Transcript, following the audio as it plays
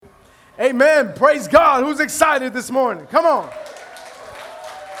Amen. Praise God. Who's excited this morning? Come on.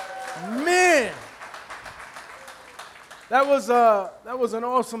 Man. That was an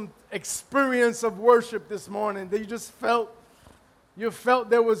awesome experience of worship this morning. That you felt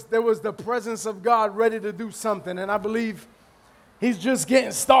there was the presence of God ready to do something. And I believe He's just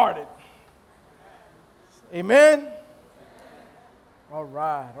getting started. Amen. All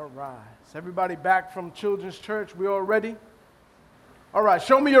right. Is everybody back from Children's Church? We all ready? All right,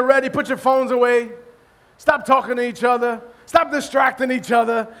 show me you're ready. Put your phones away. Stop talking to each other. Stop distracting each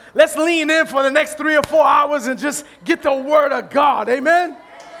other. Let's lean in for the next 3 or 4 hours and just get the word of God. Amen?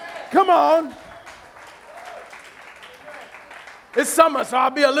 Come on. It's summer, so I'll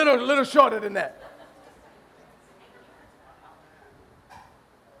be a little shorter than that.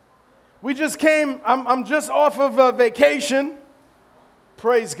 We just came, I'm just off of a vacation.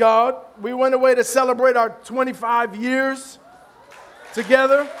 Praise God. We went away to celebrate our 25 years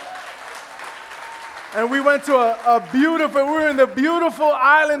together. And we went to we were in the beautiful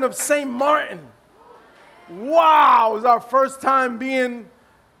island of St. Martin. Wow, it was our first time being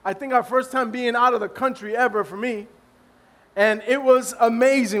out of the country ever for me. And it was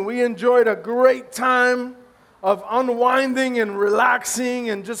amazing. We enjoyed a great time of unwinding and relaxing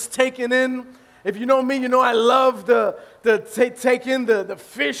and just taking in. If you know me, you know I love take in the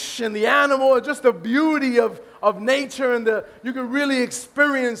fish and the animal, just the beauty of nature, and you can really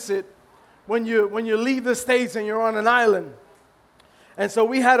experience it when you leave the States and you're on an island. And so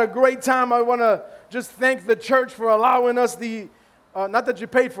we had a great time. I want to just thank the church for allowing us not that you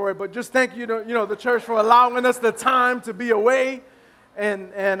paid for it, but just thank the church for allowing us the time to be away.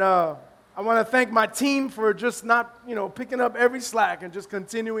 And I want to thank my team for just not, picking up every slack and just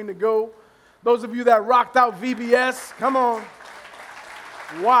continuing to go. Those of you that rocked out VBS, come on.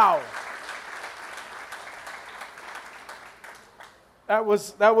 Wow. That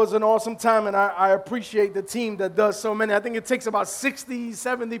was an awesome time, and I appreciate the team that does so many. I think it takes about 60,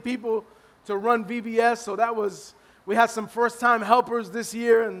 70 people to run VBS, so we had some first-time helpers this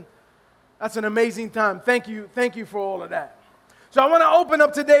year, and that's an amazing time. Thank you for all of that. So I want to open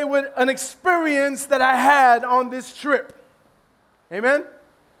up today with an experience that I had on this trip. Amen?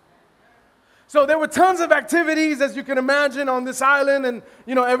 So there were tons of activities, as you can imagine, on this island, and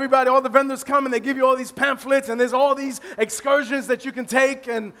everybody, all the vendors come and they give you all these pamphlets, and there's all these excursions that you can take,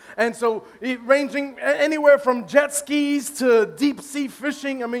 and so ranging anywhere from jet skis to deep sea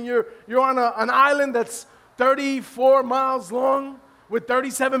fishing. I mean, you're on an island that's 34 miles long with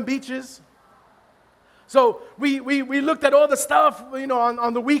 37 beaches. So we looked at all the stuff,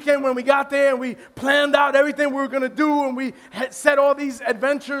 on the weekend when we got there, and we planned out everything we were going to do, and we had set all these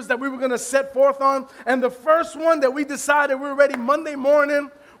adventures that we were going to set forth on. And the first one that we decided we were ready Monday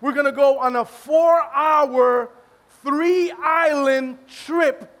morning, we're going to go on a 4-hour, 3-island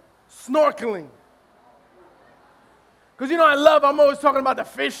trip snorkeling. Because, I'm always talking about the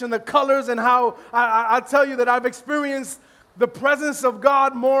fish and the colors, and how I tell you that I've experienced the presence of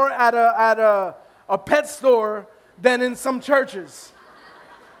God more at a pet store than in some churches.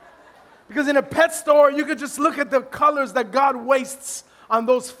 Because in a pet store, you could just look at the colors that God wastes on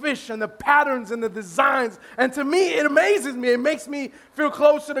those fish and the patterns and the designs. And to me, it amazes me. It makes me feel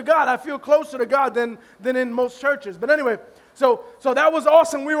closer to God. I feel closer to God than in most churches. But anyway, so that was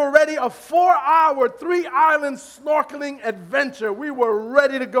awesome. We were ready. A 4-hour, 3-island snorkeling adventure. We were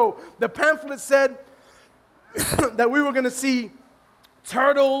ready to go. The pamphlet said that we were going to see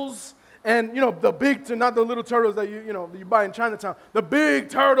turtles. And, the big, not the little turtles that you buy in Chinatown. The big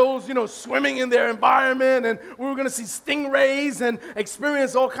turtles, swimming in their environment. And we were going to see stingrays and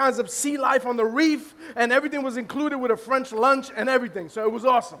experience all kinds of sea life on the reef. And everything was included with a French lunch and everything. So it was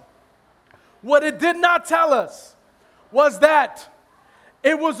awesome. What it did not tell us was that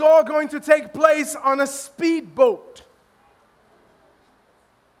it was all going to take place on a speedboat.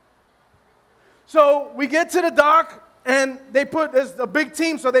 So we get to the dock, and there's a big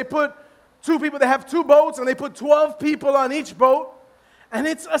team, so they put 2 people, they have 2 boats, and they put 12 people on each boat, and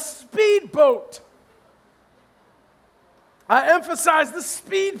it's a speedboat. I emphasize the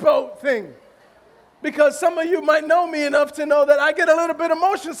speedboat thing, because some of you might know me enough to know that I get a little bit of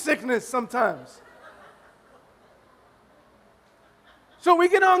motion sickness sometimes. So we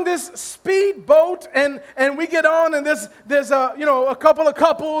get on this speedboat, and we get on, and there's a couple of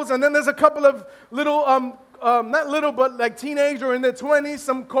couples, and then there's a couple of little not little, but like teenage or in their 20s,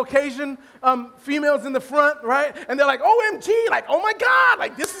 some Caucasian females in the front, right? And they're like, OMG, like, oh my God,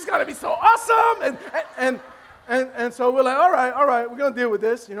 like this is gonna be so awesome. And so we're like, all right, we're gonna deal with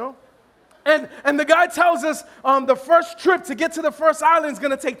this, And the guy tells us the first trip to get to the first island is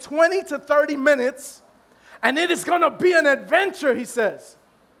gonna take 20 to 30 minutes, and it is gonna be an adventure, he says.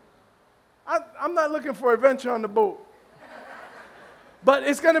 I'm not looking for adventure on the boat. But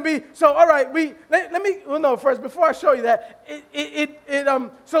it's going to be, so all right, first, before I show you that,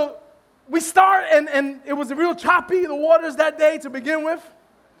 so we start, and it was real choppy, the waters that day to begin with.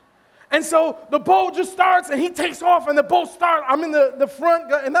 And so the boat just starts, and he takes off, and the boat starts. I'm in the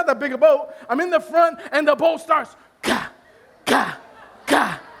front, and not that big a boat. I'm in the front, and the boat starts, ka, ka,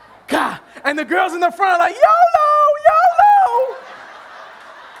 ka, ka. And the girls in the front are like, YOLO, YOLO.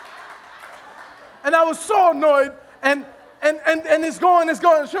 And I was so annoyed, and it's going.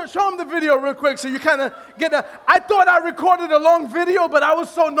 Show them the video real quick so you kind of get that. I thought I recorded a long video, but I was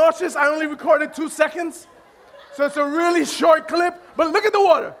so nauseous, I only recorded 2 seconds. So it's a really short clip, but look at the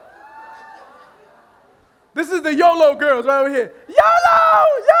water. This is the YOLO girls right over here. YOLO,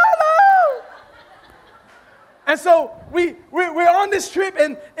 YOLO! And so we're on this trip,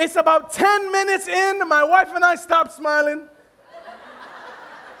 and it's about 10 minutes in. My wife and I stop smiling.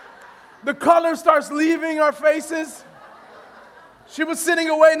 The color starts leaving our faces. She was sitting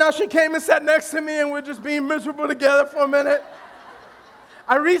away. Now she came and sat next to me, and we're just being miserable together for a minute.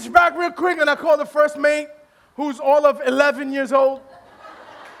 I reached back real quick, and I called the first mate, who's all of 11 years old.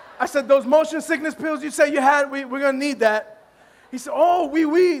 I said, those motion sickness pills you say you had, we're going to need that. He said, oh,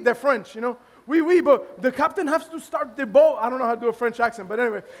 oui. They're French, you know. Oui, but the captain has to start the boat. I don't know how to do a French accent, but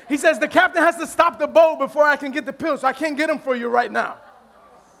anyway. He says, the captain has to stop the boat before I can get the pills, so I can't get them for you right now.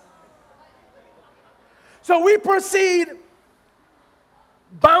 So we proceed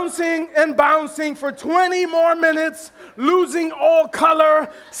bouncing and bouncing for 20 more minutes, losing all color,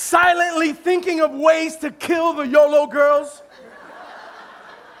 silently thinking of ways to kill the YOLO girls.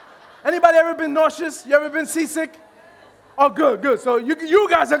 Anybody ever been nauseous? You ever been seasick? Oh, good. So you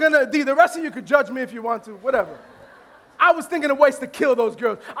guys are going to, the rest of you could judge me if you want to, whatever. I was thinking of ways to kill those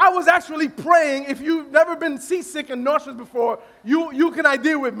girls. I was actually praying, if you've never been seasick and nauseous before, you can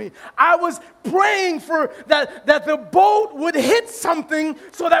idea with me. I was praying for that the boat would hit something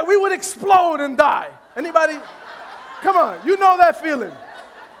so that we would explode and die. Anybody? Come on, you know that feeling.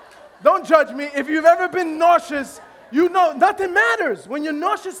 Don't judge me. If you've ever been nauseous, you know nothing matters. When you're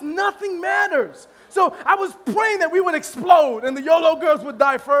nauseous, nothing matters. So I was praying that we would explode and the YOLO girls would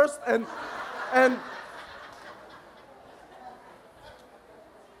die first. And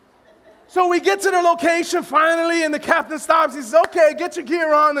so we get to the location finally, and the captain stops. He says, okay, get your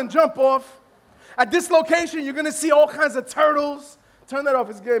gear on and jump off. At this location, you're going to see all kinds of turtles. Turn that off.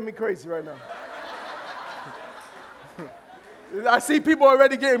 It's getting me crazy right now. I see people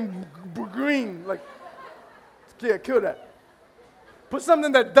already getting green. Like, yeah, kill that. Put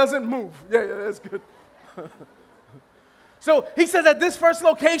something that doesn't move. Yeah, that's good. So he says at this first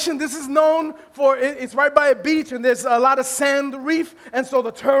location, this is known for, it's right by a beach, and there's a lot of sand reef, and so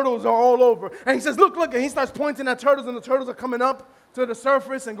the turtles are all over. And he says, look, and he starts pointing at turtles, and the turtles are coming up to the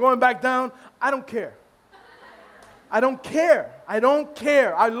surface and going back down. I don't care. I don't care.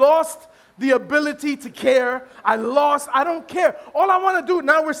 I lost the ability to care. I don't care. All I want to do,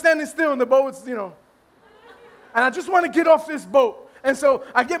 now we're standing still in the boat, and I just want to get off this boat. And so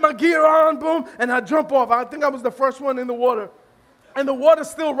I get my gear on, boom, and I jump off. I think I was the first one in the water. And the water's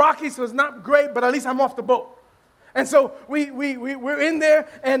still rocky, so it's not great, but at least I'm off the boat. And so we're in there,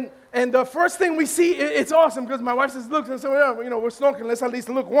 and the first thing we see, it's awesome, because my wife says, look, and so we're snorkeling, let's at least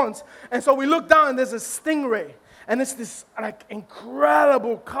look once. And so we look down, and there's a stingray. And it's this like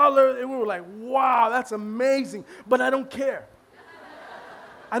incredible color, and we were like, wow, that's amazing. But I don't care.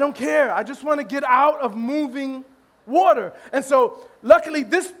 I just want to get out of moving water. And so luckily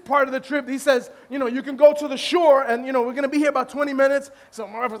this part of the trip, he says, you can go to the shore, and we're going to be here about 20 minutes. So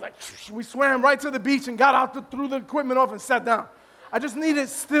my wife was like, we swam right to the beach and got out, threw the equipment off and sat down. I just needed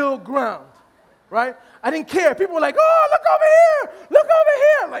still ground, right? I didn't care. People were like, oh, look over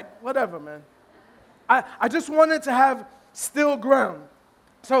here. I'm like, whatever, man. I just wanted to have still ground.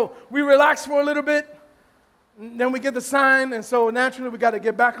 So we relaxed for a little bit. Then we get the sign, and so naturally we got to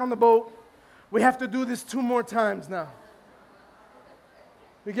get back on the boat. We have to do this 2 more times now.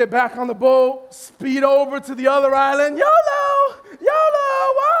 We get back on the boat, speed over to the other island. YOLO,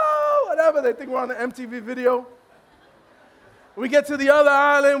 whoa, whatever. They think we're on an MTV video. We get to the other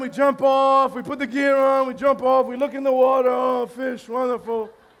island, we jump off, we put the gear on, we jump off, we look in the water, oh, fish, wonderful.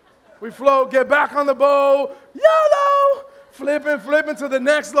 We float, get back on the boat, YOLO! Flipping to the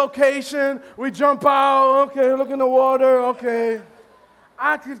next location. We jump out, okay, look in the water, okay.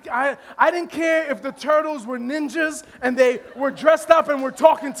 I didn't care if the turtles were ninjas and they were dressed up and were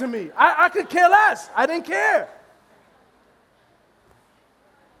talking to me. I could care less. I didn't care.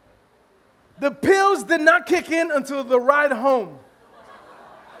 The pills did not kick in until the ride home.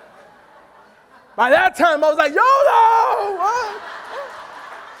 By that time, I was like, YOLO!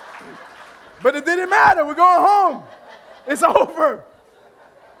 But it didn't matter. We're going home. It's over.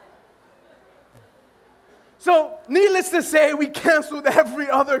 So, needless to say, we canceled every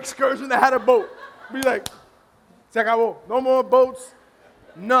other excursion that had a boat. Be like, se acabó. No more boats,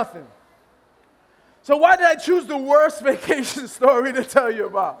 nothing. So why did I choose the worst vacation story to tell you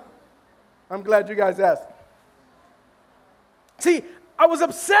about? I'm glad you guys asked. See, I was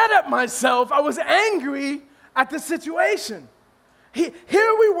upset at myself. I was angry at the situation. Here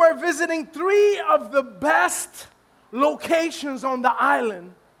we were visiting 3 of the best locations on the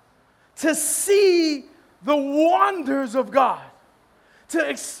island to see the wonders of God, to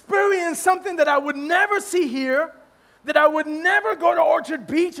experience something that I would never see here, that I would never go to Orchard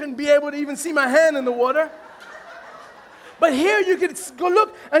Beach and be able to even see my hand in the water. But here you could go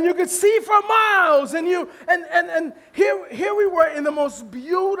look and you could see for miles, and here we were in the most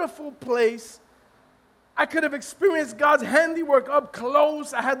beautiful place. I could have experienced God's handiwork up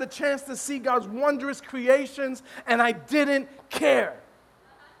close. I had the chance to see God's wondrous creations, and I didn't care.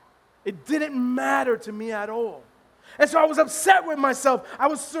 It didn't matter to me at all. And so I was upset with myself. I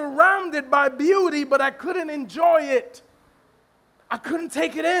was surrounded by beauty, but I couldn't enjoy it. I couldn't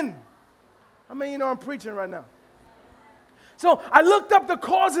take it in. I mean, you know I'm preaching right now. So I looked up the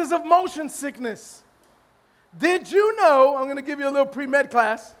causes of motion sickness. Did you know, I'm going to give you a little pre-med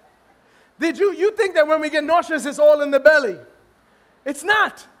class. Did you think that when we get nauseous, it's all in the belly? It's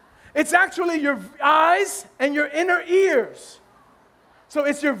not. It's actually your eyes and your inner ears. So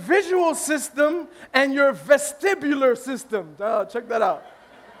it's your visual system and your vestibular system. Oh, check that out.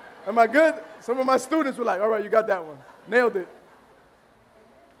 Am I good? Some of my students were like, all right, you got that one. Nailed it.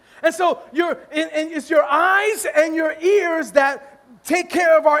 And so it's your eyes and your ears that take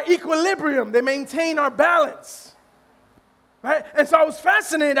care of our equilibrium. They maintain our balance. Right? And so I was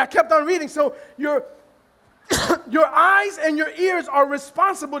fascinated. I kept on reading. So your eyes and your ears are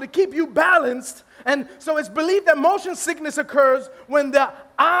responsible to keep you balanced. And so it's believed that motion sickness occurs when the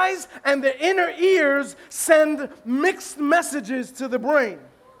eyes and the inner ears send mixed messages to the brain.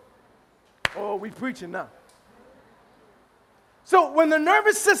 Oh, we preaching now. So when the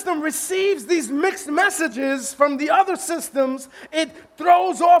nervous system receives these mixed messages from the other systems, it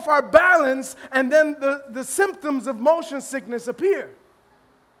throws off our balance, and then the symptoms of motion sickness appear.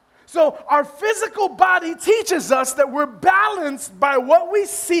 So our physical body teaches us that we're balanced by what we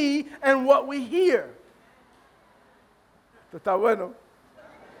see and what we hear. Está bueno.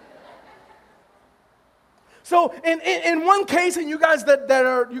 So in one case, and you guys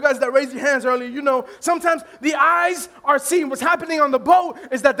that raised your hands earlier, you know, sometimes the eyes are seeing what's happening on the boat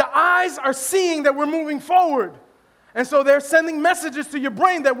is that the eyes are seeing that we're moving forward. And so they're sending messages to your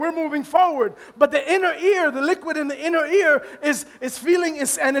brain that we're moving forward. But the inner ear, the liquid in the inner ear is feeling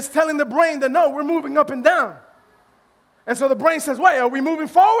and it's telling the brain that no, we're moving up and down. And so the brain says, wait, are we moving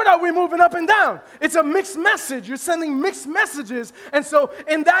forward or are we moving up and down? It's a mixed message. You're sending mixed messages. And so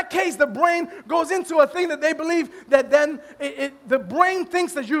in that case, the brain goes into a thing that they believe that then the brain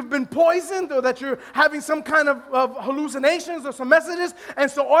thinks that you've been poisoned or that you're having some kind of hallucinations or some messages. And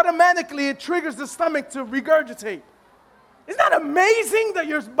so automatically it triggers the stomach to regurgitate. Isn't that amazing that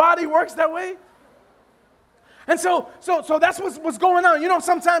your body works that way? And so that's what's going on. You know,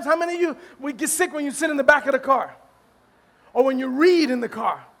 sometimes how many of you would get sick when you sit in the back of the car? Or when you read in the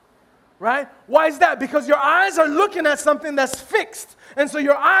car, right? Why is that? Because your eyes are looking at something that's fixed. And so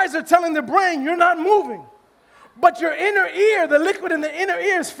your eyes are telling the brain, you're not moving. But your inner ear, the liquid in the inner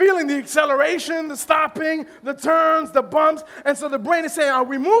ear is feeling the acceleration, the stopping, the turns, the bumps. And so the brain is saying, are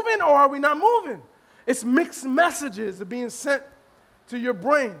we moving or are we not moving? It's mixed messages that are being sent to your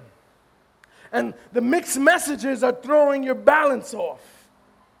brain. And the mixed messages are throwing your balance off.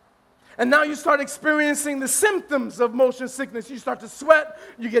 And now you start experiencing the symptoms of motion sickness. You start to sweat,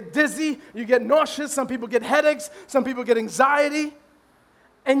 you get dizzy, you get nauseous, some people get headaches, some people get anxiety,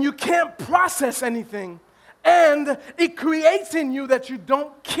 and you can't process anything. And it creates in you that you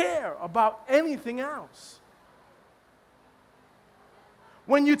don't care about anything else.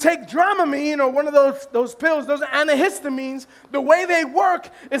 When you take Dramamine or one of those pills, those antihistamines, the way they work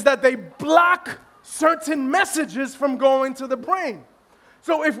is that they block certain messages from going to the brain.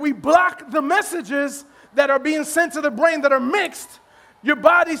 So if we block the messages that are being sent to the brain that are mixed, your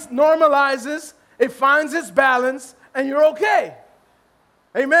body normalizes, it finds its balance, and you're okay.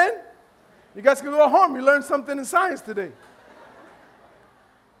 Amen? You guys can go home. You learned something in science today.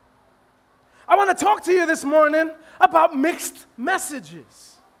 I want to talk to you this morning about mixed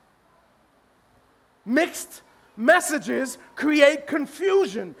messages. Mixed messages create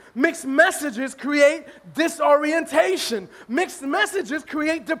confusion. Mixed messages create disorientation. Mixed messages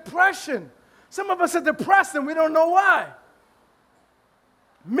create depression. Some of us are depressed and we don't know why.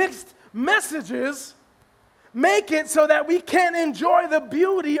 Mixed messages make it so that we can't enjoy the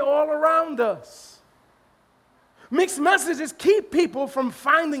beauty all around us. Mixed messages keep people from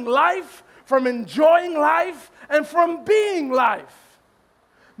finding life, from enjoying life, and from being life.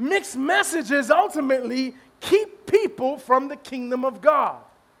 Mixed messages ultimately keep people from the kingdom of God.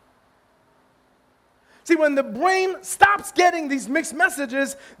 See, when the brain stops getting these mixed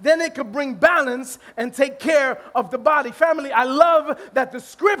messages, then it could bring balance and take care of the body. Family, I love that the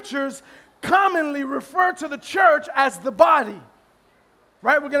scriptures commonly refer to the church as the body.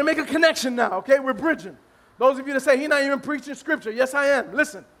 Right? We're going to make a connection now, okay? We're bridging. Those of you that say, he's not even preaching scripture. Yes, I am.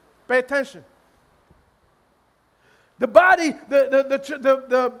 Listen, pay attention. The body,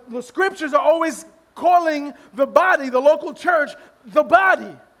 the scriptures are always calling the body, the local church, the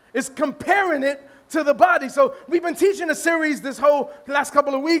body. It's comparing it to the body. So we've been teaching a series this whole last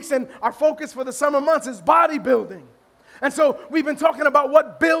couple of weeks, and our focus for the summer months is bodybuilding. And so we've been talking about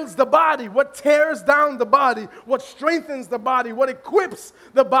what builds the body, what tears down the body, what strengthens the body, what equips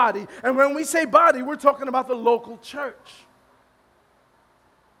the body. And when we say body, we're talking about the local church.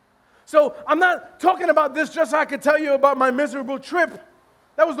 So I'm not talking about this just so I could tell you about my miserable trip.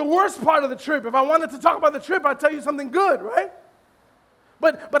 That was the worst part of the trip. If I wanted to talk about the trip, I'd tell you something good, right?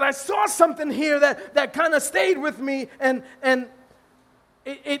 But I saw something here that kind of stayed with me, and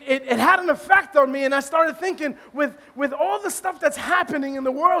it had an effect on me, and I started thinking, with all the stuff that's happening in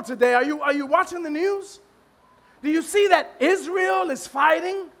the world today, are you watching the news? Do you see that Israel is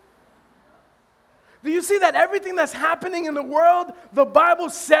fighting? Do you see that everything that's happening in the world, the Bible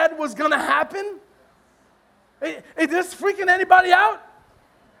said was going to happen? Is this freaking anybody out?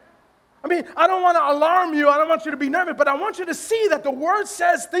 I mean, I don't want to alarm you. I don't want you to be nervous, but I want you to see that the Word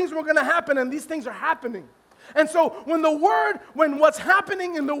says things were going to happen, and these things are happening. And so when what's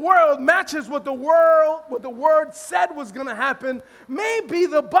happening in the world matches what the Word said was going to happen, maybe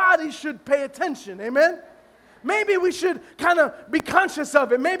the body should pay attention. Amen? Maybe we should kind of be conscious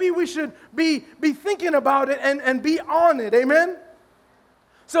of it. Maybe we should be thinking about it and be on it. Amen?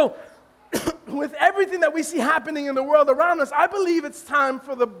 So, with everything that we see happening in the world around us, I believe it's time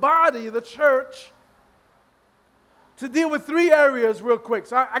for the body, the church, to deal with 3 areas real quick.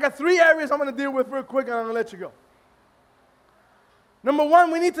 So I got 3 areas I'm going to deal with real quick, and I'm going to let you go. Number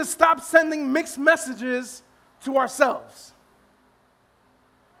 1, we need to stop sending mixed messages to ourselves.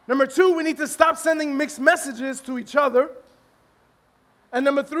 Number 2, we need to stop sending mixed messages to each other. And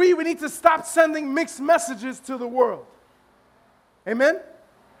number 3, we need to stop sending mixed messages to the world. Amen?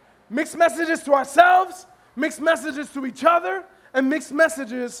 Mixed messages to ourselves, mixed messages to each other, and mixed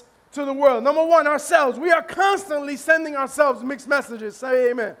messages to the world. Number 1, ourselves. We are constantly sending ourselves mixed messages.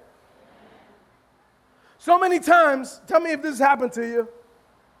 Say amen. So many times, tell me if this has happened to you.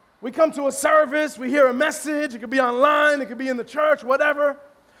 We come to a service, we hear a message. It could be online, it could be in the church, whatever.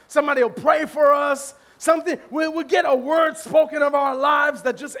 Somebody will pray for us. We'll get a word spoken of our lives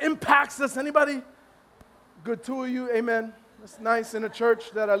that just impacts us. Anybody? Good, 2 of you, amen. It's nice in a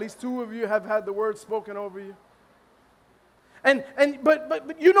church that at least 2 of you have had the word spoken over you.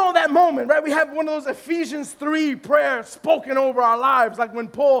 But you know that moment, right? We have one of those Ephesians 3 prayers spoken over our lives, like when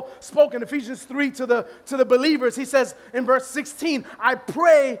Paul spoke in Ephesians 3 to the believers. He says in verse 16, I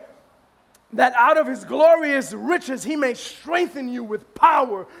pray that out of his glorious riches he may strengthen you with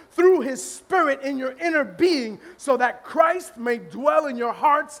power through his Spirit in your inner being, so that Christ may dwell in your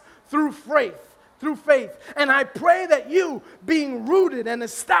hearts through faith. And I pray that you, being rooted and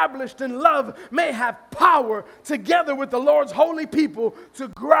established in love, may have power together with the Lord's holy people to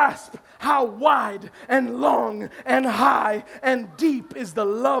grasp how wide and long and high and deep is the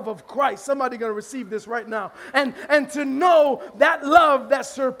love of Christ. Somebody going to receive this right now. And to know that love that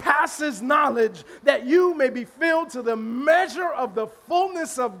surpasses knowledge, that you may be filled to the measure of the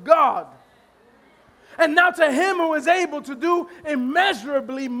fullness of God. And now to him who is able to do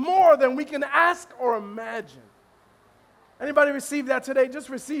immeasurably more than we can ask or imagine. Anybody receive that today? Just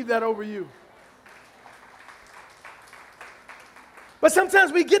receive that over you. But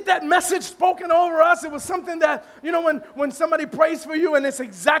sometimes we get that message spoken over us. It was something that, you know, when somebody prays for you and it's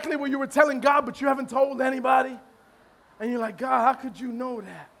exactly what you were telling God, but you haven't told anybody. And you're like, God, how could you know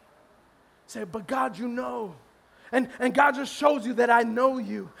that? Say, but God, you know. And God just shows you that I know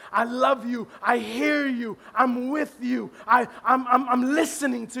you, I love you, I hear you, I'm with you, I'm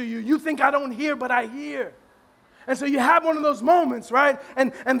listening to you. You think I don't hear, but I hear. And so you have one of those moments, right?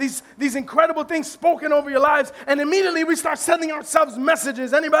 And these incredible things spoken over your lives, and immediately we start sending ourselves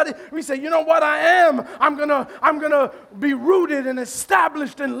messages. Anybody? We say, you know what, I'm gonna be rooted and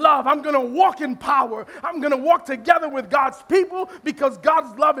established in love. I'm gonna walk in power. I'm gonna walk together with God's people because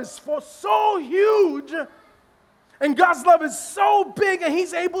God's love is so huge. And God's love is so big, and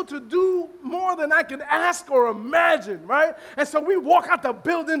he's able to do more than I can ask or imagine, right? And so we walk out the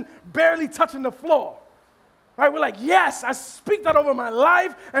building barely touching the floor, right? We're like, yes, I speak that over my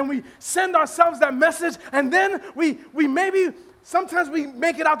life, and we send ourselves that message, and then we maybe, sometimes we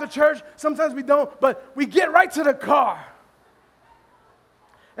make it out to church, sometimes we don't, but we get right to the car,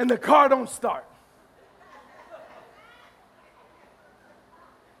 and the car don't start.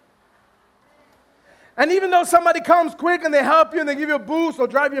 And even though somebody comes quick and they help you and they give you a boost or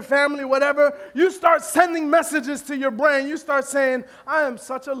drive your family, whatever, you start sending messages to your brain. You start saying, I am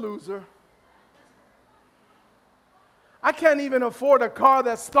such a loser. I can't even afford a car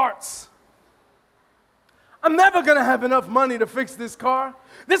that starts. I'm never going to have enough money to fix this car.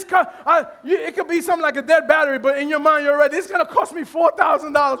 This car, it could be something like a dead battery, but in your mind you're already, it's going to cost me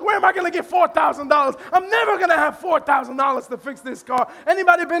 $4,000. Where am I going to get $4,000? I'm never going to have $4,000 to fix this car.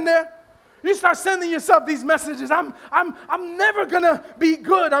 Anybody been there? You start sending yourself these messages. I'm never going to be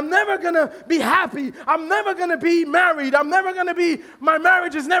good. I'm never going to be happy. I'm never going to be married. My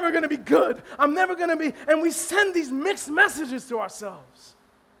marriage is never going to be good. I'm never going to be, and we send these mixed messages to ourselves.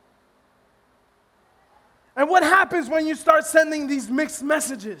 And what happens when you start sending these mixed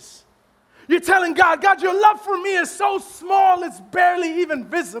messages? You're telling God, your love for me is so small, it's barely even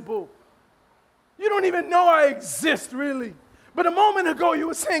visible. You don't even know I exist, really. But a moment ago, you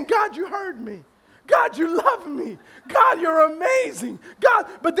were saying, God, you heard me. God, you love me. God, you're amazing. God,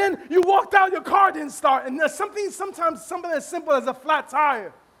 but then you walked out, your car didn't start. And there's sometimes something as simple as a flat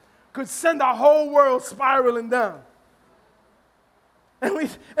tire could send our whole world spiraling down.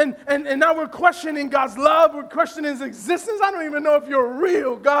 And now we're questioning God's love. We're questioning his existence. I don't even know if you're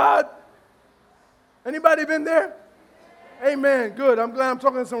real, God. Anybody been there? Amen. Good. I'm glad I'm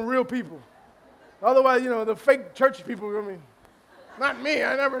talking to some real people. Otherwise, the fake church people, not me,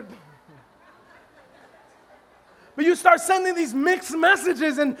 I never. But you start sending these mixed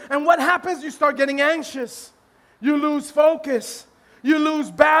messages, and what happens? You start getting anxious. You lose focus. You lose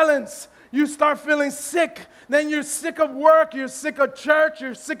balance. You start feeling sick. Then you're sick of work. You're sick of church.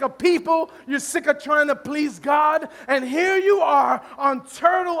 You're sick of people. You're sick of trying to please God. And here you are on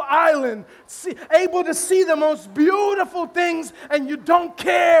Turtle Island, able to see the most beautiful things, and you don't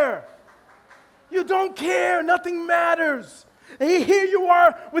care. You don't care. Nothing matters. And here you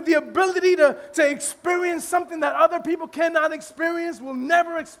are with the ability to experience something that other people cannot experience, will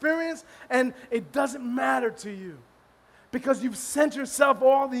never experience, and it doesn't matter to you because you've sent yourself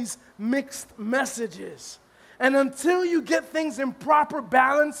all these mixed messages. And until you get things in proper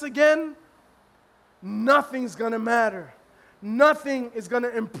balance again, nothing's going to matter. Nothing is going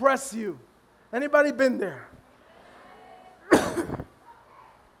to impress you. Anybody been there?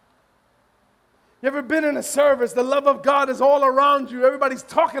 You ever been in a service? The love of God is all around you. Everybody's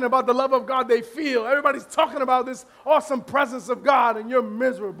talking about the love of God they feel. Everybody's talking about this awesome presence of God, and you're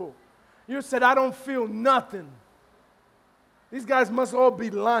miserable. You said, I don't feel nothing. These guys must all be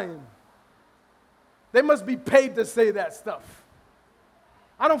lying. They must be paid to say that stuff.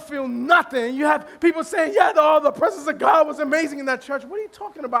 I don't feel nothing. You have people saying, yeah, the presence of God was amazing in that church. What are you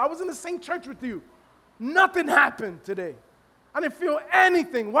talking about? I was in the same church with you. Nothing happened today. I didn't feel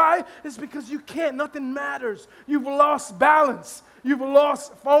anything. Why? It's because you can't. Nothing matters. You've lost balance. You've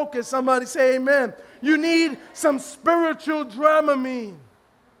lost focus. Somebody say amen. You need some spiritual Dramamine.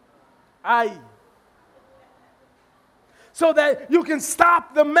 So that you can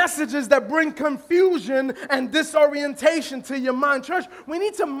stop the messages that bring confusion and disorientation to your mind. Church, we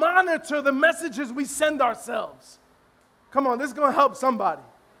need to monitor the messages we send ourselves. Come on, this is going to help somebody.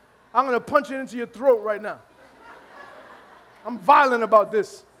 I'm going to punch it into your throat right now. I'm violent about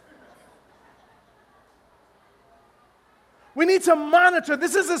this. We need to monitor.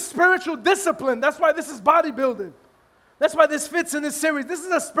 This is a spiritual discipline. That's why this is bodybuilding. That's why this fits in this series. This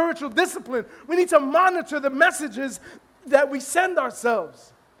is a spiritual discipline. We need to monitor the messages that we send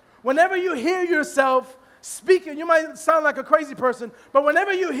ourselves. Whenever you hear yourself speaking, you might sound like a crazy person, but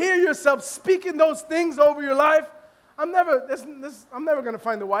whenever you hear yourself speaking those things over your life, I'm never going to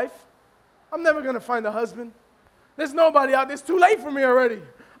find a wife. I'm never going to find a husband. There's nobody out there. It's too late for me already.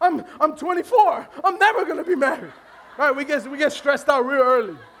 I'm 24. I'm never going to be married. Right? We get stressed out real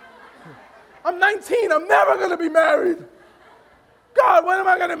early. I'm 19. I'm never going to be married. God, when am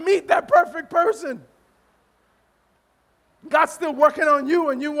I going to meet that perfect person? God's still working on you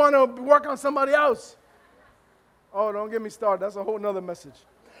and you want to work on somebody else. Oh, don't get me started. That's a whole nother message.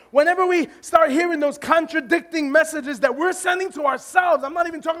 Whenever we start hearing those contradicting messages that we're sending to ourselves, I'm not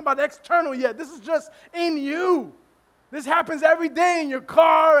even talking about external yet. This is just in you. This happens every day in your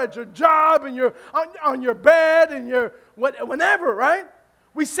car, at your job, on your bed, whenever, right?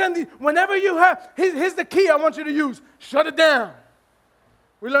 We send these, whenever you have, here's the key I want you to use. Shut it down.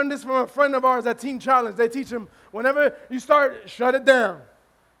 We learned this from a friend of ours at Teen Challenge. They teach him, whenever you start, shut it down.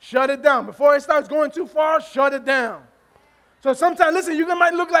 Shut it down. Before it starts going too far, shut it down. So sometimes, listen, you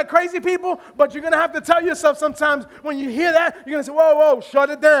might look like crazy people, but you're going to have to tell yourself sometimes when you hear that, you're going to say, whoa, shut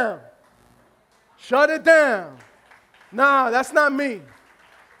it down. Shut it down. Nah, that's not me.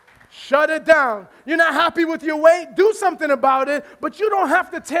 Shut it down. You're not happy with your weight? Do something about it, but you don't have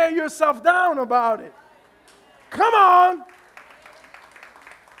to tear yourself down about it. Come on.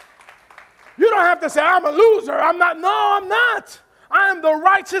 You don't have to say, I'm a loser. I'm not. No, I'm not. I am the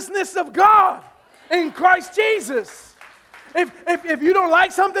righteousness of God in Christ Jesus. If you don't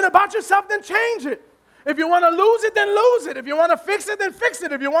like something about yourself, then change it. If you want to lose it, then lose it. If you want to fix it, then fix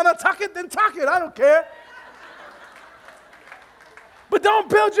it. If you want to tuck it, then tuck it. I don't care. But don't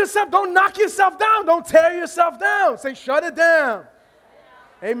build yourself, don't knock yourself down, don't tear yourself down. Say, shut it down.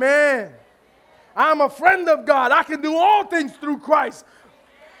 Amen. I'm a friend of God. I can do all things through Christ.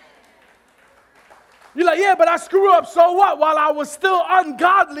 You're like, yeah, but I screw up. So what? While I was still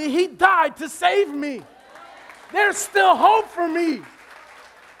ungodly, he died to save me. There's still hope for me.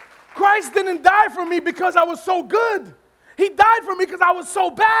 Christ didn't die for me because I was so good. He died for me because I was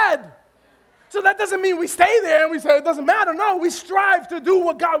so bad. So that doesn't mean we stay there and we say it doesn't matter. No, we strive to do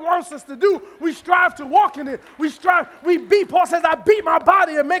what God wants us to do. We strive to walk in it. Paul says, I beat my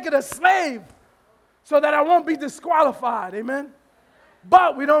body and make it a slave so that I won't be disqualified. Amen.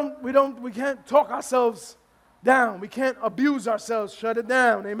 But we can't talk ourselves down. We can't abuse ourselves. Shut it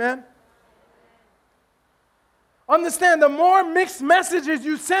down. Amen. Understand, the more mixed messages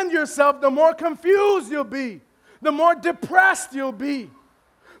you send yourself, the more confused you'll be, the more depressed you'll be,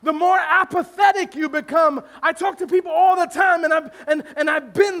 the more apathetic you become. I talk to people all the time, and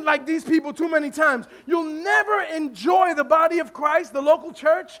I've been like these people too many times. You'll never enjoy the body of Christ, the local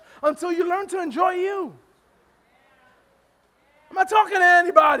church, until you learn to enjoy you. I'm not talking to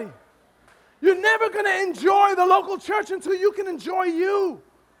anybody. You're never going to enjoy the local church until you can enjoy you.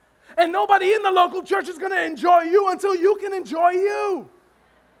 And nobody in the local church is going to enjoy you until you can enjoy you.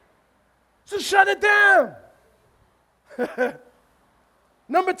 So shut it down.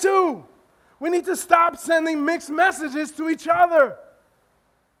 Number 2, we need to stop sending mixed messages to each other.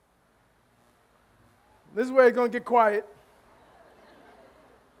 This is where it's going to get quiet.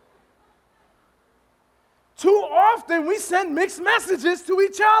 Too often we send mixed messages to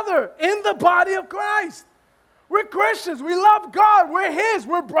each other in the body of Christ. We're Christians. We love God. We're His.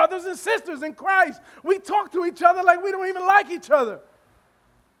 We're brothers and sisters in Christ. We talk to each other like we don't even like each other.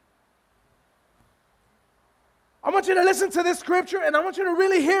 I want you to listen to this scripture, and I want you to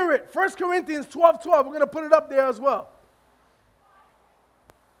really hear it. 1 Corinthians 12:12. We're going to put it up there as well.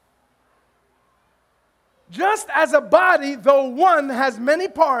 Just as a body, though one, has many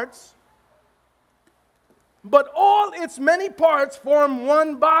parts, but all its many parts form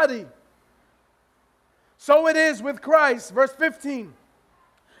one body. So it is with Christ. Verse 15.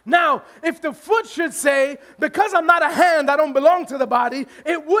 Now, if the foot should say, because I'm not a hand, I don't belong to the body,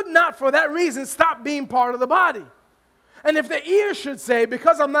 it would not for that reason stop being part of the body. And if the ear should say,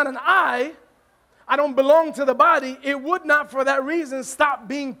 because I'm not an eye, I don't belong to the body, it would not for that reason stop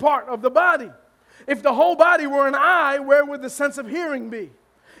being part of the body. If the whole body were an eye, where would the sense of hearing be?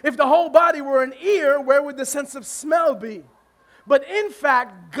 If the whole body were an ear, where would the sense of smell be? But in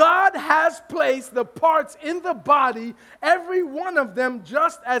fact, God has placed the parts in the body, every one of them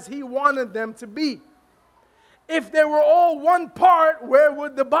just as He wanted them to be. If they were all one part, where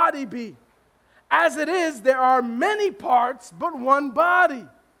would the body be? As it is, there are many parts, but one body.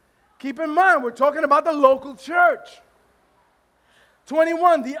 Keep in mind, we're talking about the local church.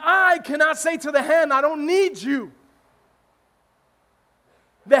 21, the eye cannot say to the hand, I don't need you.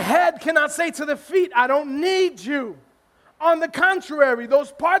 The head cannot say to the feet, I don't need you. On the contrary,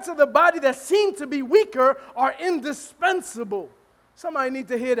 those parts of the body that seem to be weaker are indispensable. Somebody need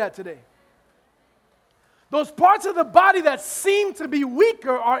to hear that today. Those parts of the body that seem to be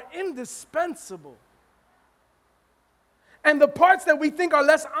weaker are indispensable. And the parts that we think are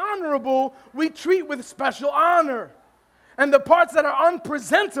less honorable, we treat with special honor. And the parts that are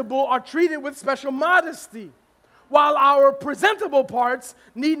unpresentable are treated with special modesty, while our presentable parts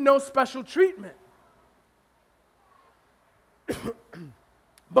need no special treatment.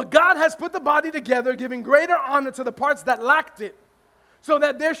 But God has put the body together, giving greater honor to the parts that lacked it, so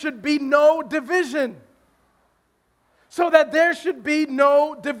that there should be no division. So that there should be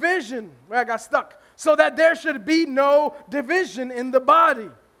no division. Where I got stuck. So that there should be no division in the body.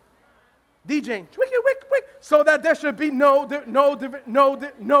 DJing. So that there should be no division.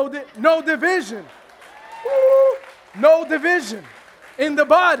 Woo. No division. in the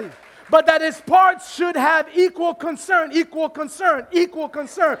body, but that his parts should have equal concern, equal concern, equal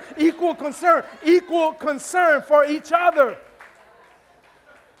concern, equal concern, equal concern for each other.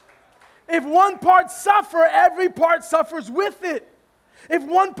 If one part suffers, every part suffers with it. If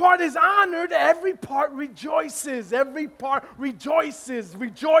one part is honored, every part rejoices. Every part rejoices.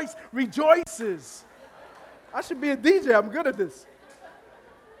 Rejoices. I should be a DJ. I'm good at this.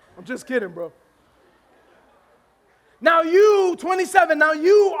 I'm just kidding, bro. Now you, 27, now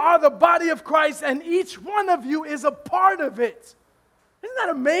you are the body of Christ, and each one of you is a part of it. Isn't that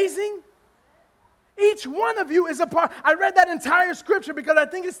amazing? Each one of you is a part. I read that entire scripture because I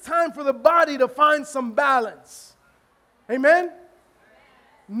think it's time for the body to find some balance. Amen?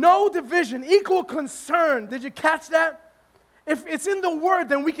 No division, equal concern. Did you catch that? If it's in the word,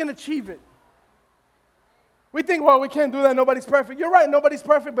 then we can achieve it. We think, well, we can't do that. Nobody's perfect. You're right, nobody's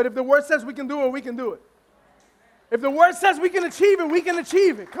perfect. But if the word says we can do it, we can do it. If the word says we can achieve it, we can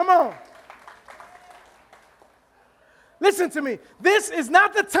achieve it. Come on. Listen to me. This is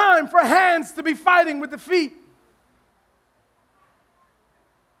not the time for hands to be fighting with the feet.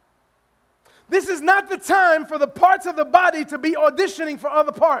 This is not the time for the parts of the body to be auditioning for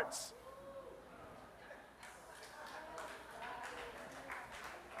other parts.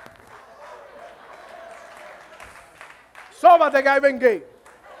 Sóbate que hay gay.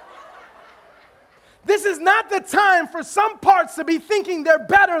 This is not the time for some parts to be thinking they're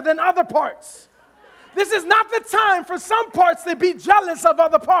better than other parts. This is not the time for some parts to be jealous of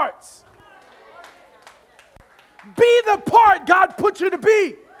other parts. Be the part God put you to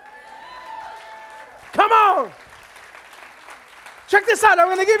be. Come on. Check this out. I'm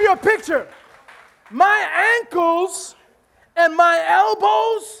going to give you a picture. My ankles and my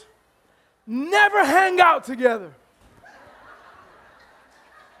elbows never hang out together.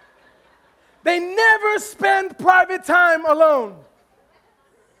 They never spend private time alone.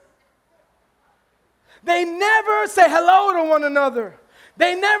 They never say hello to one another.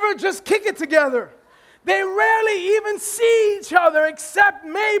 They never just kick it together. They rarely even see each other except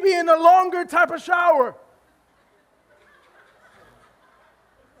maybe in a longer type of shower.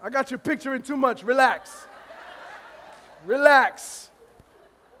 I got you picturing too much. Relax. Relax.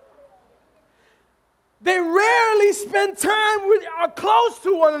 They rarely spend time with or close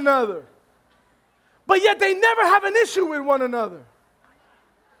to one another. But yet they never have an issue with one another.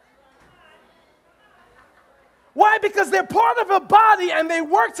 Why? Because they're part of a body and they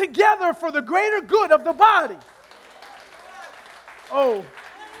work together for the greater good of the body. Oh.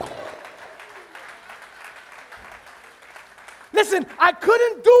 Listen, I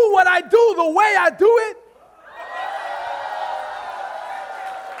couldn't do what I do the way I do it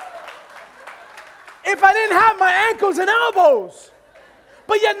if I didn't have my ankles and elbows.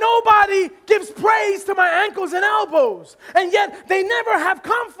 But yet nobody gives praise to my ankles and elbows. And yet they never have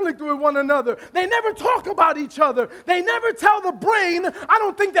conflict with one another. They never talk about each other. They never tell the brain, I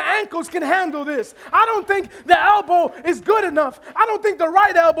don't think the ankles can handle this. I don't think the elbow is good enough. I don't think the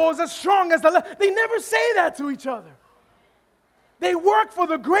right elbow is as strong as the left. They never say that to each other. They work for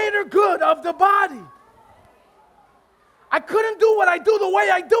the greater good of the body. I couldn't do what I do the way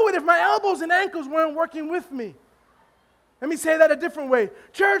I do it if my elbows and ankles weren't working with me. Let me say that a different way.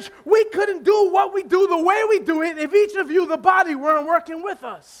 Church, we couldn't do what we do the way we do it if each of you, the body, weren't working with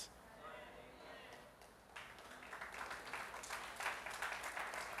us.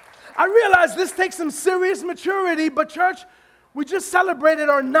 I realize this takes some serious maturity, but church, we just celebrated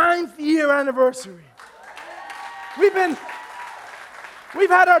our 9th year anniversary. We've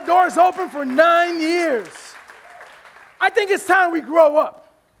had our doors open for 9 years. I think it's time we grow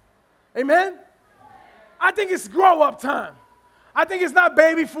up. Amen? I think it's grow-up time. I think it's not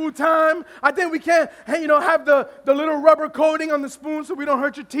baby food time. I think we can't, have the little rubber coating on the spoon so we don't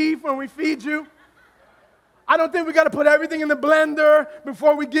hurt your teeth when we feed you. I don't think we got to put everything in the blender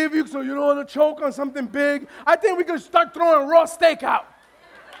before we give you so you don't want to choke on something big. I think we can start throwing raw steak out.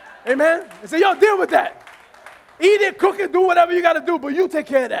 Amen? And say, yo, deal with that. Eat it, cook it, do whatever you got to do, but you take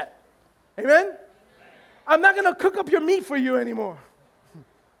care of that. Amen? I'm not going to cook up your meat for you anymore.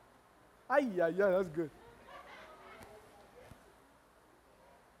 Yeah, that's good.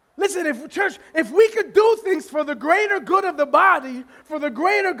 Listen, if we could do things for the greater good of the body, for the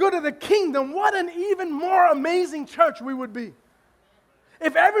greater good of the kingdom, what an even more amazing church we would be.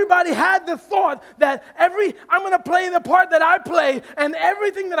 If everybody had the thought that I'm going to play the part that I play, and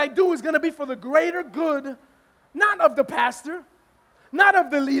everything that I do is going to be for the greater good, not of the pastor, not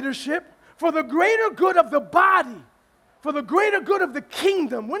of the leadership, for the greater good of the body, for the greater good of the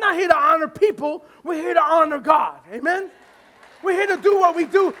kingdom. We're not here to honor people, we're here to honor God. Amen? We're here to do what we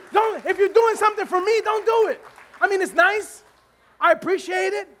do. If you're doing something for me, don't do it. I mean, it's nice. I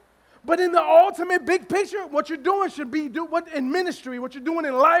appreciate it. But in the ultimate big picture, what you're doing should be, what in ministry, what you're doing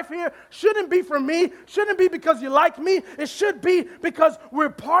in life here, shouldn't be for me, shouldn't be because you like me. It should be because we're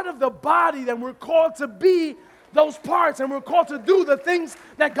part of the body and we're called to be those parts and we're called to do the things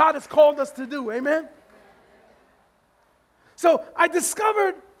that God has called us to do. Amen? So I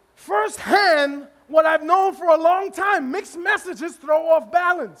discovered firsthand what I've known for a long time. Mixed messages throw off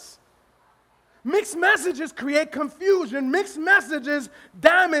balance. Mixed messages create confusion. Mixed messages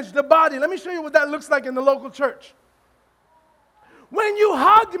damage the body. Let me show you what that looks like in the local church. When you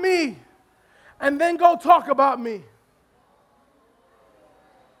hug me and then go talk about me.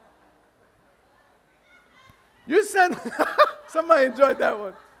 You send, somebody enjoyed that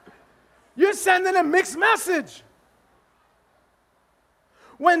one. You're sending a mixed message.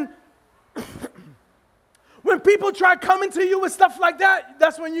 When people try coming to you with stuff like that,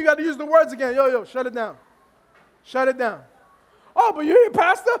 that's when you got to use the words again. Yo, shut it down. Shut it down. Oh, but you hear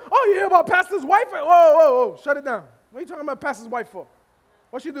Pastor? Oh, you hear about Pastor's wife? Whoa, shut it down. What are you talking about Pastor's wife for?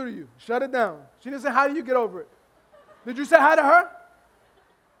 What'd she do to you? Shut it down. She didn't say, how do you get over it? Did you say hi to her?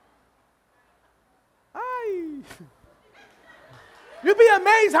 Hi. You'd be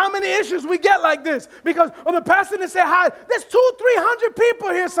amazed how many issues we get like this. Because the pastor didn't say hi. There's 200-300 people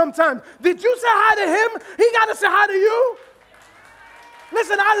here sometimes. Did you say hi to him? He got to say hi to you?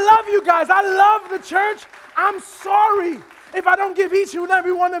 Listen, I love you guys. I love the church. I'm sorry if I don't give each and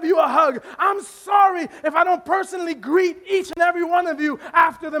every one of you a hug. I'm sorry if I don't personally greet each and every one of you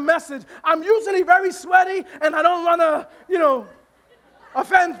after the message. I'm usually very sweaty and I don't want to,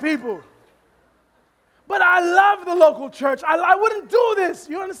 offend people. But I love the local church. I wouldn't do this.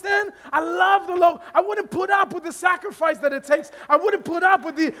 You understand? I love the local. I wouldn't put up with the sacrifice that it takes. I wouldn't put up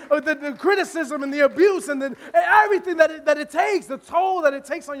with the criticism and the abuse and everything that it takes, the toll that it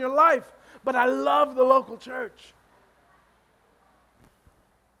takes on your life. But I love the local church.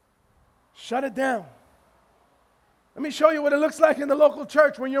 Shut it down. Let me show you what it looks like in the local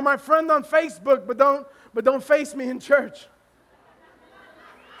church when you're my friend on Facebook, but don't face me in church.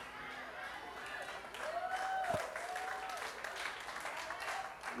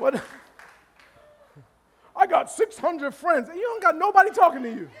 What? I got 600 friends. And you don't got nobody talking to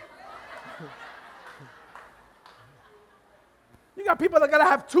you. You got people that got to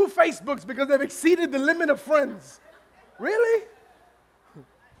have 2 Facebooks because they've exceeded the limit of friends. Really?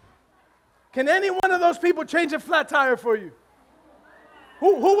 Can any one of those people change a flat tire for you?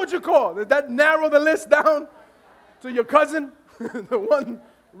 Who would you call? Did that narrow the list down to your cousin? The one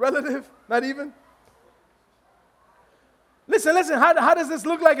relative? Not even? Listen, how does this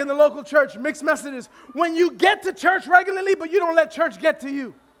look like in the local church? Mixed messages. When you get to church regularly, but you don't let church get to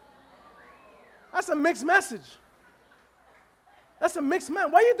you. That's a mixed message. That's a mixed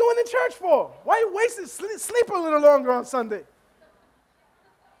message. What are you doing in church for? Why are you wasting? Sleep a little longer on Sunday.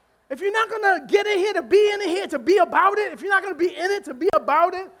 If you're not going to get in here to be in here, to be about it, if you're not going to be in it to be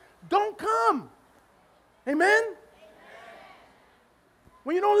about it, don't come. Amen?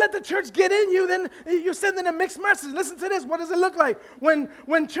 When you don't let the church get in you, then you're sending a mixed message. Listen to this. What does it look like?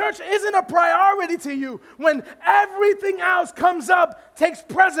 When church isn't a priority to you, when everything else comes up, takes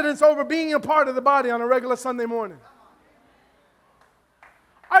precedence over being a part of the body on a regular Sunday morning.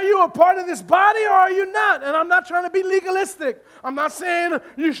 Are you a part of this body or are you not? And I'm not trying to be legalistic. I'm not saying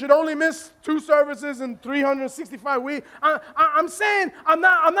you should only miss 2 services in 365 weeks. I'm saying I'm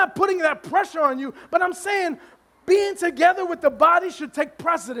not putting that pressure on you, but I'm saying being together with the body should take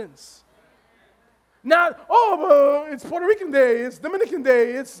precedence. Not, it's Puerto Rican Day, it's Dominican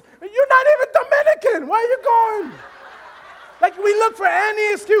Day, you're not even Dominican. Where are you going? Like we look for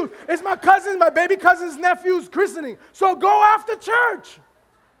any excuse. It's my baby cousin's nephew's christening. So go after church.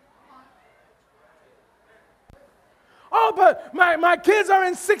 Oh, but my kids are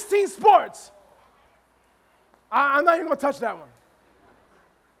in 16 sports. I'm not even going to touch that one.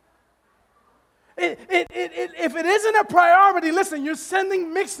 If it isn't a priority, listen, you're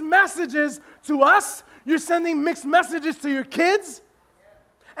sending mixed messages to us. You're sending mixed messages to your kids.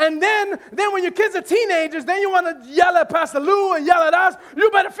 And then when your kids are teenagers, then you want to yell at Pastor Lou and yell at us.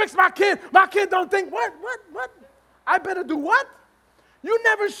 You better fix my kid. My kid don't think, what? I better do what? You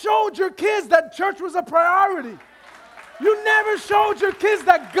never showed your kids that church was a priority. You never showed your kids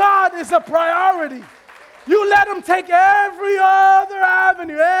that God is a priority. You let them take every other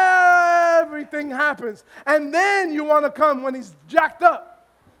avenue. Everything happens. And then you want to come when he's jacked up.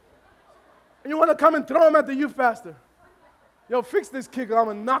 And you want to come and throw him at the youth pastor. Yo, fix this kid, I'm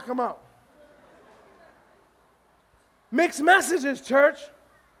going to knock him out. Mixed messages, church.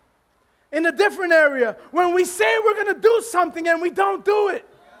 In a different area. When we say we're going to do something and we don't do it.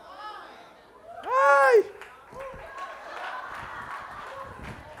 Hi.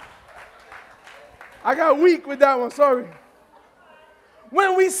 I got weak with that one, sorry.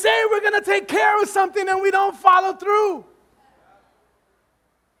 When we say we're going to take care of something and we don't follow through.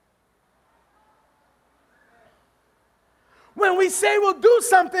 When we say we'll do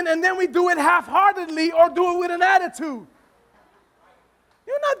something and then we do it half-heartedly or do it with an attitude.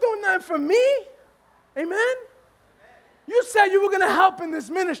 You're not doing that for me. Amen? You said you were going to help in this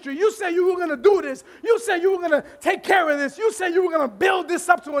ministry. You said you were going to do this. You said you were going to take care of this. You said you were going to build this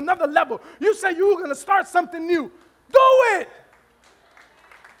up to another level. You said you were going to start something new. Do it.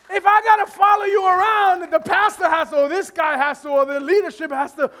 If I got to follow you around, the pastor has to, or this guy has to, or the leadership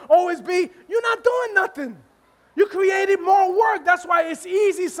has to always be, you're not doing nothing. You created more work. That's why it's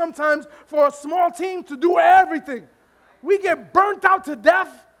easy sometimes for a small team to do everything. We get burnt out to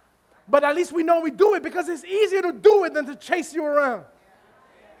death, but at least we know we do it because it's easier to do it than to chase you around.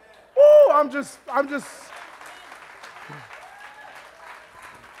 Ooh, I'm just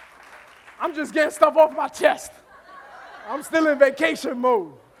getting stuff off my chest. I'm still in vacation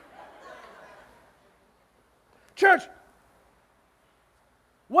mode. Church,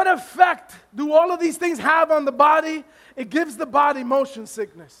 what effect do all of these things have on the body? It gives the body motion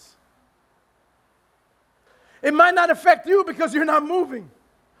sickness. It might not affect you because you're not moving.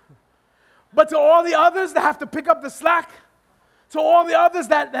 But to all the others that have to pick up the slack, to all the others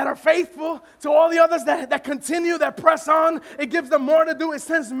that are faithful, to all the others that continue, that press on, it gives them more to do. It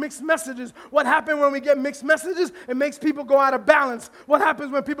sends mixed messages. What happens when we get mixed messages? It makes people go out of balance. What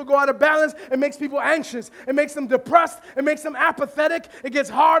happens when people go out of balance? It makes people anxious. It makes them depressed. It makes them apathetic. It gets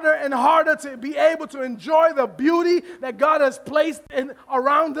harder and harder to be able to enjoy the beauty that God has placed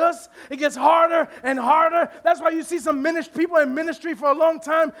around us. It gets harder and harder. That's why you see some people in ministry for a long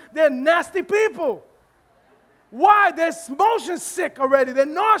time. They're nasty people. Why? They're motion sick already. They're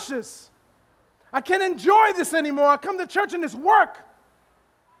nauseous. I can't enjoy this anymore. I come to church and it's work.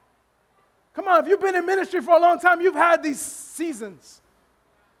 Come on, if you've been in ministry for a long time, you've had these seasons.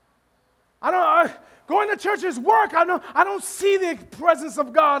 Going to church is work. I don't see the presence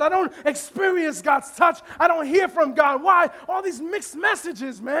of God. I don't experience God's touch. I don't hear from God. Why? All these mixed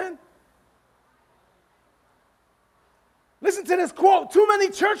messages, man. Listen to this quote. Too many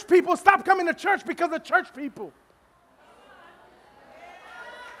church people stop coming to church because of church people.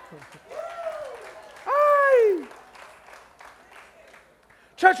 Hi.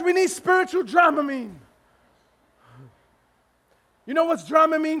 Church, we need spiritual Dramamine. You know what's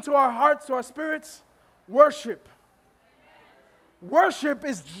Dramamine to our hearts, to our spirits? Worship. Worship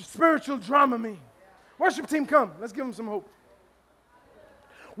is spiritual Dramamine. Worship team, come. Let's give them some hope.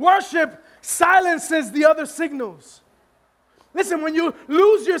 Worship silences the other signals. Listen, when you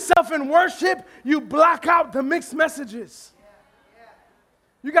lose yourself in worship, you block out the mixed messages.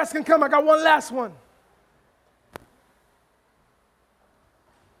 You guys can come. I got one last one.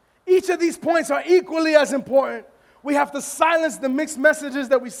 Each of these points are equally as important. We have to silence the mixed messages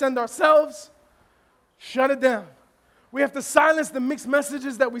that we send ourselves. Shut it down. We have to silence the mixed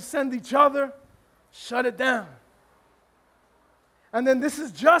messages that we send each other. Shut it down. And then this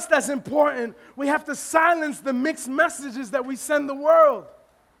is just as important. We have to silence the mixed messages that we send the world.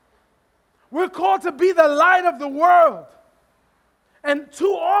 We're called to be the light of the world. And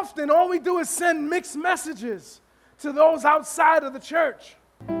too often, all we do is send mixed messages to those outside of the church.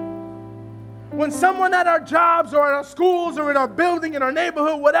 When someone at our jobs or at our schools or in our building, in our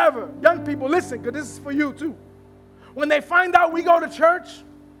neighborhood, whatever, young people, listen, because this is for you too. When they find out we go to church,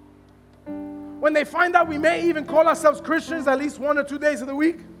 when they find out we may even call ourselves Christians at least 1 or 2 days of the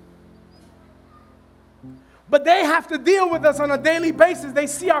week, but they have to deal with us on a daily basis. They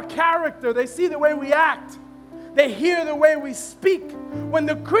see our character. They see the way we act. They hear the way we speak. When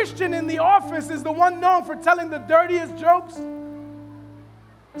the Christian in the office is the one known for telling the dirtiest jokes,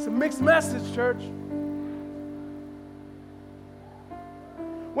 it's a mixed message, church.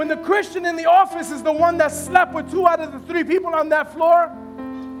 When the Christian in the office is the one that slept with 2 out of the 3 people on that floor,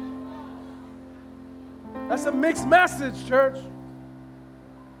 that's a mixed message, church.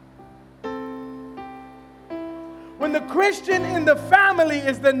 When the Christian in the family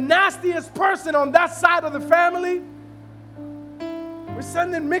is the nastiest person on that side of the family, we're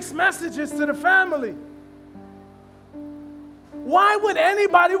sending mixed messages to the family. Why would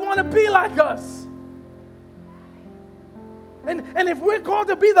anybody want to be like us? And if we're called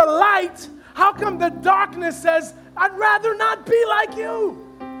to be the light, how come the darkness says, I'd rather not be like you?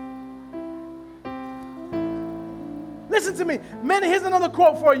 Listen to me. Here's another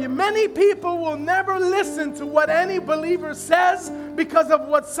quote for you. Many people will never listen to what any believer says because of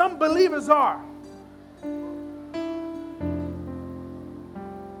what some believers are.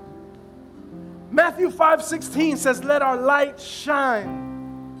 Matthew 5:16 says, let our light shine.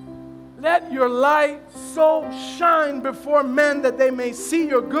 Let your light so shine before men that they may see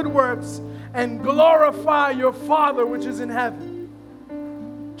your good works and glorify your Father which is in heaven.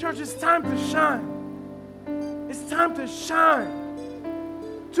 Church, it's time to shine. It's time to shine.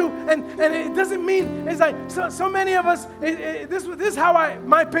 And it doesn't mean, it's like, so many of us, this is how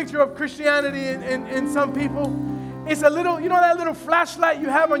my picture of Christianity in some people, it's a little, you know that little flashlight you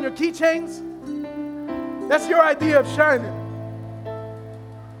have on your keychains? That's your idea of shining.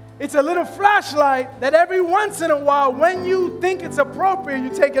 It's a little flashlight that every once in a while, when you think it's appropriate, you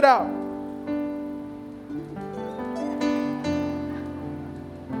take it out.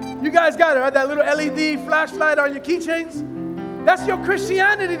 You guys got it, right? That little LED flashlight on your keychains? That's your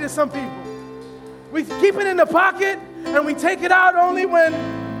Christianity to some people. We keep it in the pocket and we take it out only when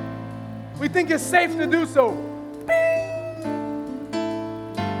we think it's safe to do so. Bing!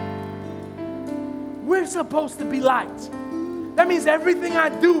 We're supposed to be light. That means everything I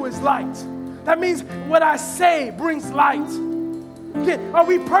do is light. That means what I say brings light. Are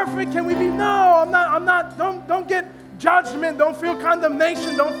we perfect? Can we be? No, I'm not. Don't get judgment. Don't feel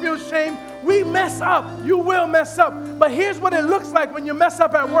condemnation. Don't feel shame. We mess up. You will mess up. But here's what it looks like when you mess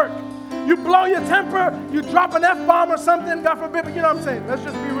up at work. You blow your temper. You drop an F-bomb or something. God forbid. But you know what I'm saying. Let's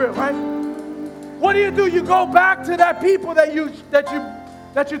just be real, right? What do? You go back to that people that you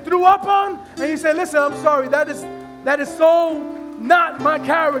threw up on, and you say, "Listen, I'm sorry. That is so not my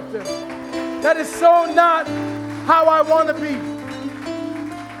character. That is so not how I want to be."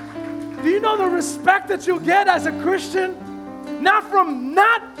 Do you know the respect that you get as a Christian? Not from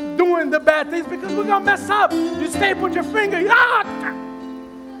not doing the bad things, because we're going to mess up. You stapled your finger.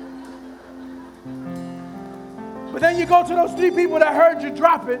 But then you go to those 3 people that heard you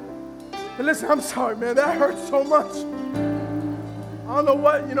drop it. And listen, I'm sorry, man. That hurts so much. I don't know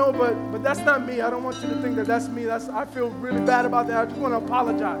what, but that's not me. I don't want you to think that that's me. I feel really bad about that. I just want to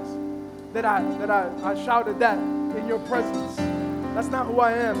apologize that I shouted that in your presence. That's not who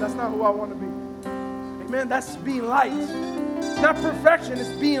I am. That's not who I want to be. Amen. That's being light. It's not perfection. It's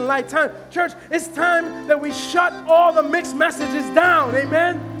being light. Church, it's time that we shut all the mixed messages down.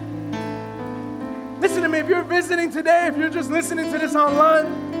 Amen. Listen to me. If you're visiting today, if you're just listening to this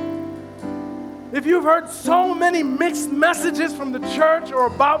online, if you've heard so many mixed messages from the church or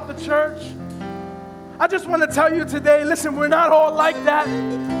about the church, I just want to tell you today, listen, we're not all like that.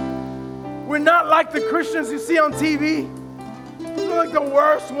 We're not like the Christians you see on TV. Those are like the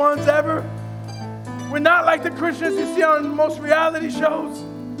worst ones ever. We're not like the Christians you see on most reality shows.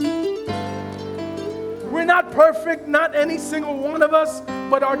 We're not perfect, not any single one of us,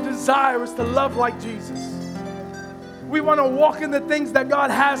 but our desire is to love like Jesus. We want to walk in the things that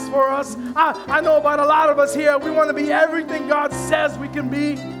God has for us. I know about a lot of us here, we want to be everything God says we can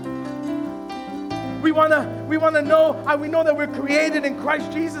be. We want to know, we know that we're created in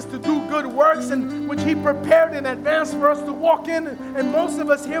Christ Jesus to do good works, and which He prepared in advance for us to walk in. And most of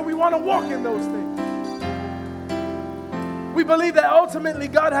us here, we want to walk in those things. We believe that ultimately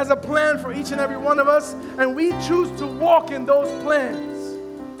God has a plan for each and every one of us, and we choose to walk in those plans.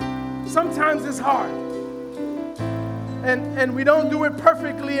 Sometimes it's hard. And we don't do it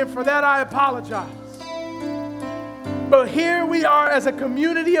perfectly, and for that I apologize. But here we are as a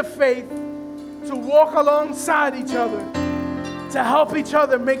community of faith to walk alongside each other, to help each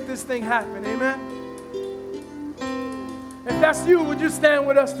other make this thing happen. Amen? If that's you, would you stand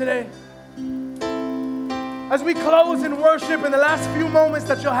with us today? As we close in worship, in the last few moments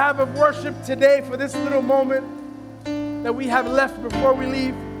that you'll have of worship today, for this little moment that we have left before we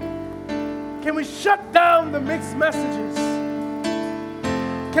leave, can we shut down the mixed messages?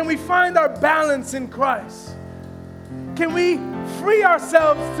 Can we find our balance in Christ? Can we free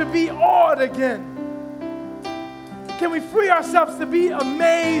ourselves to be awed again? Can we free ourselves to be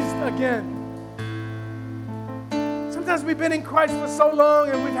amazed again? Sometimes we've been in Christ for so long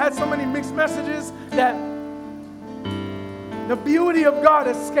and we've had so many mixed messages that the beauty of God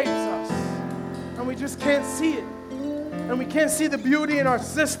escapes us and we just can't see it. And we can't see the beauty in our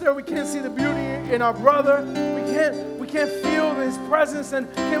sister. We can't see the beauty in our brother. We can't feel His presence.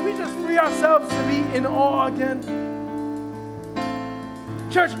 And can we just free ourselves to be in awe again?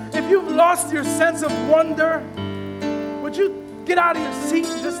 Church, if you've lost your sense of wonder, would you get out of your seat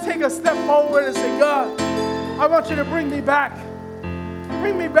and just take a step forward and say, God, I want you to bring me back.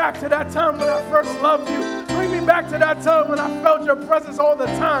 Bring me back to that time when I first loved you. Bring me back to that time when I felt your presence all the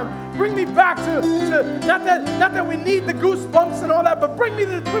time. Bring me back to not that we need the goosebumps and all that, but bring me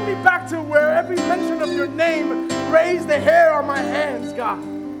back to where every mention of your name raised the hair on my hands, God.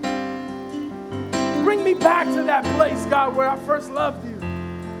 Bring me back to that place, God, where I first loved you.